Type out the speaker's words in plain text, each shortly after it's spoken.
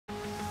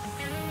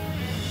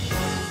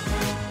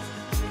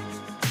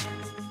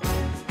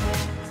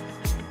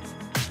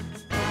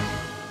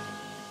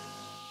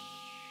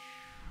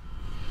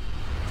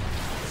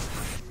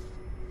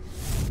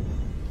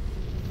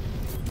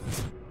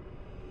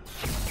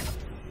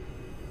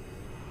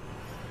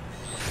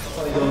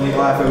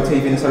IFL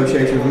TV in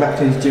association with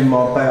Macklin's Gym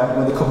Marbella.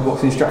 I'm at the Copper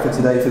Box in Stratford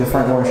today for the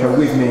Frank Warren Show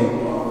with me.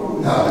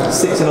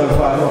 6 and 0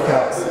 fight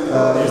knockouts.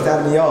 It's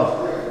down in the yard.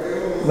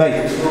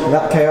 Mate,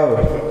 that KO.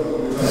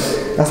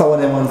 That's like one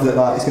of them ones that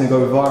like it's going to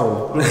go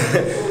viral.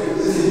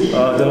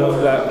 I don't know,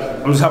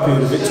 like, I'm just happy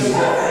with the victory.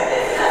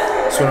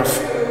 Just want to,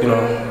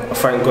 I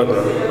thank God,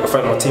 I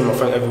thank my team, I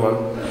thank everyone.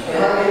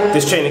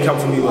 This training camp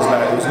for me was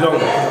like, it was long.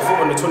 I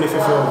fought on the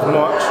 25th of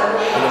March,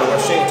 and then I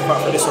went straight to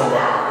fight for this one,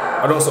 but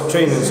I don't stop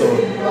training, so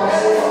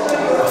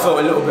I felt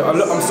a little bit,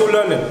 I'm still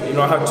learning.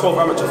 I had 12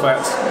 amateur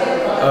fights.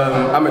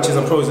 Amateurs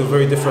and pros are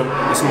very different.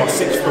 This is my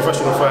 6th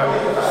professional fight.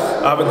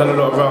 I haven't done a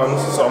lot of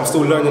rounds, so I'm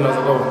still learning as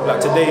I go.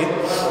 Like today,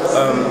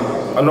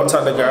 I knocked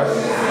out the guy,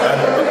 and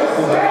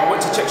I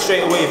went to check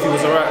straight away if he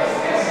was alright.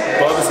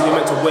 But obviously we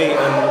meant to wait,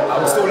 and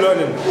I'm still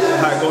learning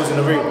how it goes in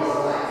the ring.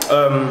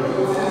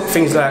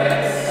 Things like,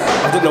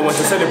 I didn't know when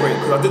to celebrate,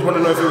 because I did want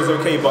to know if it was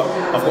okay, but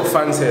I've got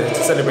fans here to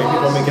celebrate,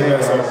 people are making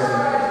noise, so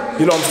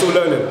I'm still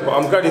learning, but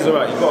I'm glad he's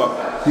alright,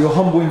 You're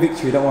humble in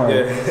victory, don't worry.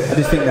 Yeah. I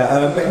just think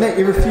that. But Nate,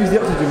 he refused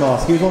the oxygen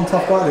mask, he was one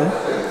tough guy then.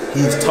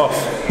 He's tough.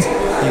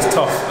 He's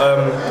tough.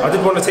 I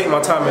did want to take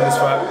my time in this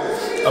fight.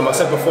 I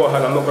said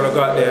beforehand I'm not going to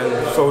go out there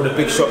and throw the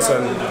big shots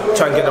and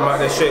try and get them out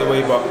there straight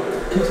away, but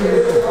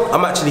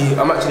I'm actually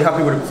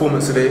happy with the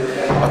performance today.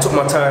 I took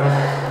my time.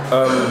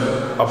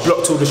 I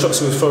blocked all the shots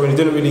he was throwing. He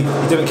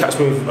didn't catch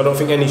me with, I don't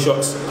think, any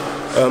shots.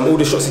 All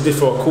the shots he did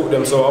throw, I caught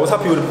them, so I was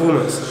happy with the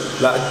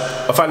performance. Like,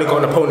 I finally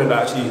got an opponent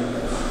that actually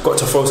got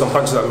to throw some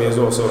punches at me as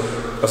well, so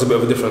that's a bit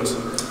of a difference.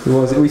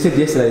 We said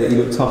yesterday that he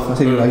looked tough. I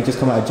said he'd just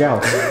come out of jail.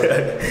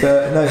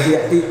 But no,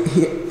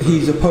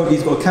 he's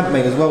got a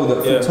campmate as well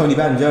that fought Tony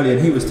Banj earlier,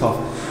 and he was tough.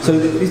 So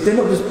they're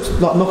not just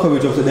like knockover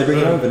jobs that they're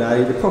bringing over now.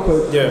 They're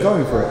proper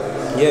going for it.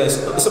 Yeah,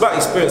 it's about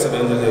experience at the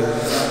end of the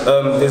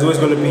day. There's always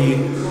going to be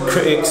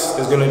critics.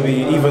 There's going to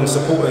be even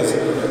supporters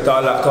that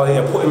are like, oh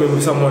yeah, put him in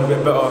with someone a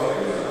bit better,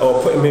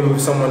 or put him in with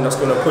someone that's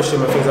going to push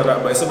him and things like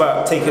that. But it's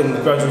about taking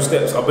gradual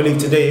steps. I believe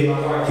today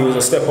he was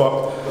a step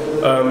up.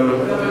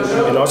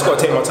 I just got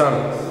to take my time.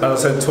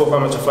 As I said, 12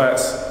 amateur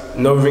fights,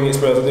 no ring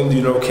experience. I didn't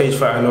do no cage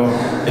fighting or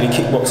any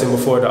kickboxing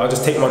before that. I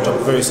just take my job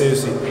very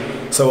seriously.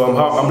 So I'm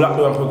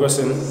happy I'm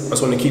progressing. I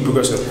just want to keep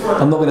progressing.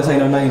 I'm not going to say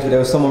no names, but there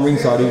was someone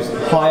ringside who's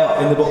high up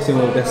in the boxing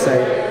world, let's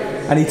say,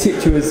 and he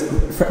tipped you as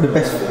the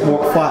best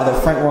fighter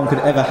that Frank Warren could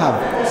ever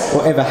have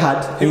or ever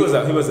had. Who was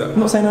that? I'm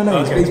not saying no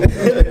names, but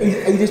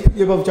he just put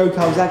you above Joe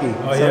Calzaghe.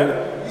 Oh, so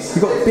yeah.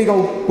 You've got big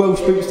old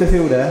Welsh boots to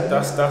fill there.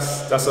 That's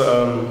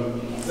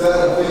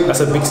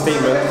a big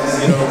statement.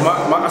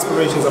 My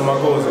aspirations and my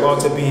goals are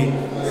to be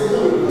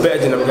better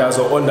than them guys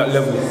or on that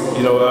level.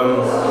 It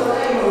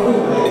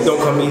don't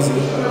come easy.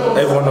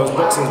 Everyone knows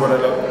boxing is one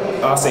of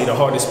the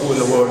hardest sport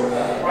in the world.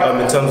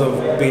 In terms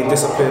of being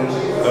disciplined,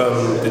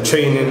 the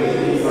training,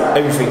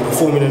 everything,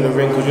 performing in the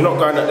ring. Because you're not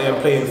going out there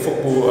and playing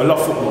football. I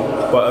love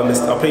football, but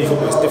I play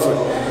football. It's different.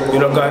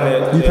 You're not going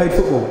there. You played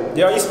football?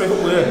 Yeah, I used to play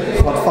football.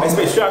 Yeah. I used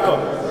to play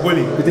striker,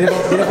 bully. Did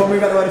everyone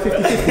move out the way to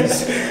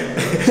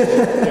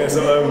 50-50s? Yeah,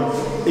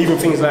 so even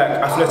things like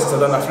athletics, I've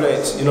done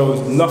athletics.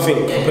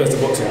 Nothing compares to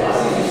boxing.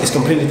 It's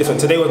completely different.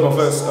 Today was my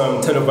first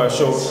televised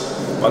show.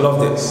 I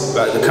loved it.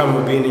 Like the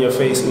camera being in your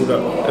face and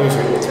all that,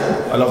 everything.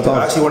 I loved it.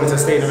 I actually wanted to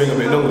stay in the ring a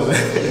bit longer.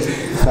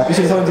 You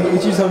should tell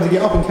him to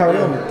get up and carry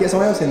on. Get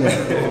someone else in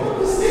there.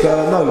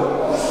 But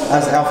no,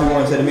 as Alfie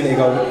Warren said a minute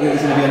ago,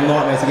 it's going to be a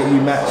nightmare to get you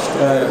matched.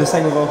 The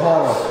same with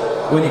O'Hara.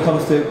 When it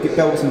comes to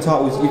belts and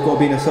titles, you've got to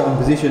be in a certain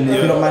position. If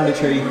you're not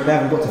mandatory, they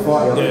haven't got to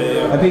fight you.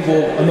 And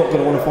people are not going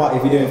to want to fight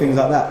if you're doing things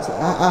like that. So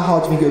how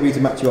hard do you think it would be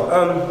to match you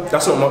up?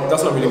 That's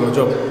not really my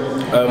job.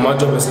 My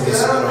job is to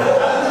just,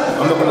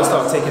 I'm not going to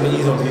start taking it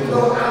easy on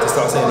people to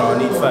start saying, I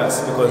need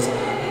fights, because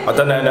I've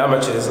done that in the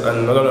amateurs,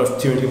 and I don't know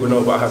if too many people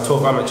know, but I had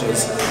 12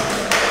 amateurs,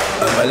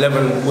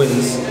 11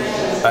 wins,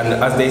 and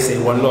as they say,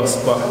 1 loss.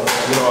 But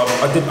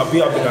I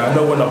beat up the guy. I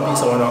know when I beat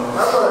someone up.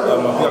 I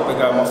beat up the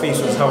guy. My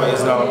face was how it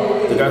is now.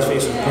 The guy's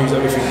face was bruised.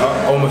 Everything.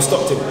 I almost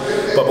stopped him,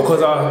 but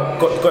because I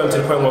got him to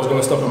the point where I was going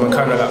to stop him and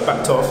kind of like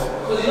backed off.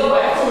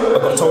 I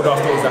got told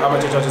afterwards that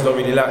amateur judges don't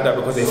really like that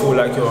because they feel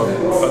like you're,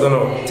 I don't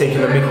know,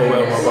 taking a mick or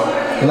whatever. But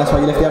and that's why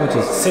you left the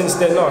amateurs? Since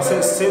then, no.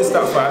 Since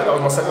that fight, that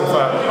was my second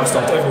fight, I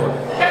stopped everyone.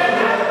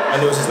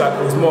 And it was just like,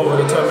 it was more of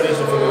a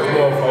determination thing.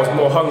 I was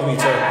more hungry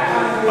to,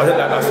 I didn't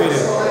like that feeling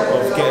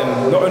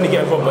of not only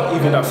getting involved, but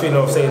even that feeling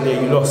of saying,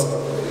 yeah, you lost.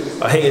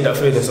 I hated that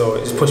feeling, so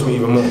it just pushed me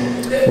even more.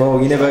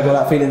 Well, you never got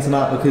that feeling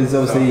tonight because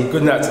obviously...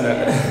 Good night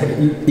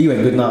tonight. you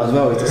went good night as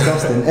well, it's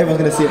disgusting. Everyone's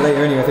going to see it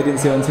later anyway if they didn't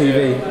see it on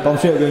TV. But I'm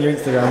sure it'll be on your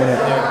Instagram, isn't it?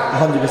 Yeah.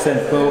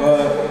 100%.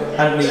 Well,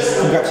 Anthony,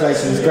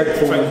 congratulations, great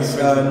performance.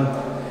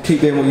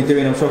 Keep doing what you're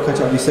doing, I'm sure I'll catch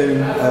up with you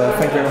soon.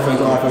 Thank you very much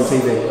for IFL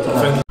TV.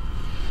 Thank you.